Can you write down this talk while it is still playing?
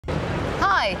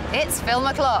Hi, it's Film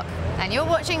O'Clock, and you're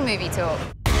watching Movie Talk.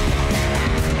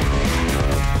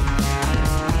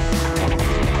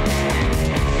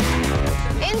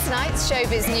 In tonight's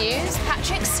showbiz news,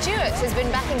 Patrick Stewart has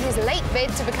been backing his late bid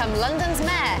to become London's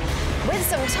mayor, with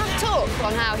some tough talk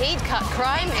on how he'd cut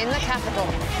crime in the capital.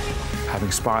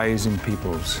 Having spies in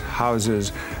people's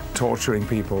houses, torturing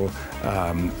people,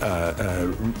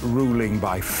 ruling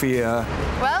by fear.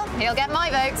 Well, he'll get my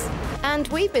vote. And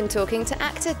we've been talking to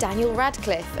actor Daniel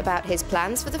Radcliffe about his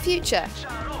plans for the future.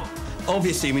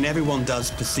 Obviously, I mean, everyone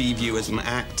does perceive you as an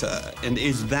actor, and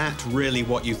is that really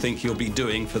what you think you'll be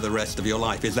doing for the rest of your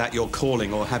life? Is that your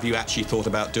calling, or have you actually thought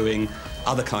about doing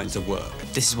other kinds of work?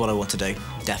 This is what I want to do,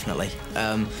 definitely.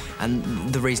 And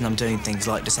the reason I'm doing things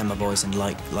like December Boys and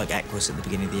like Equus at the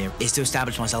beginning of the year is to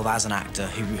establish myself as an actor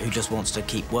who just wants to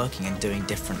keep working and doing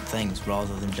different things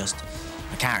rather than just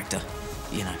a character,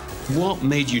 you know. What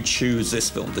made you choose this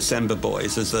film, December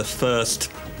Boys, as the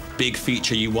first big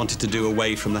feature you wanted to do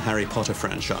away from the Harry Potter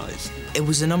franchise? It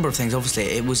was a number of things, obviously.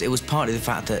 It was partly the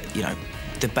fact that, you know,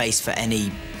 the base for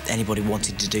anybody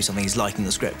wanting to do something is liking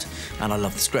the script, and I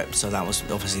love the script, so that was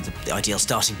obviously the ideal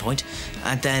starting point.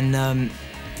 And then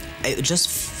it just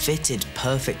fitted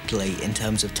perfectly in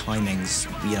terms of timings,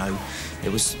 you know.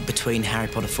 It was between Harry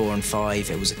Potter 4 and 5,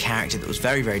 it was a character that was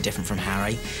very, very different from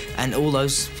Harry, and all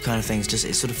those kind of things, just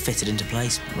it sort of fitted into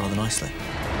place rather nicely.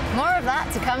 More of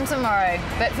that to come tomorrow,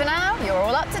 but for now, you're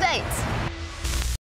all up to date.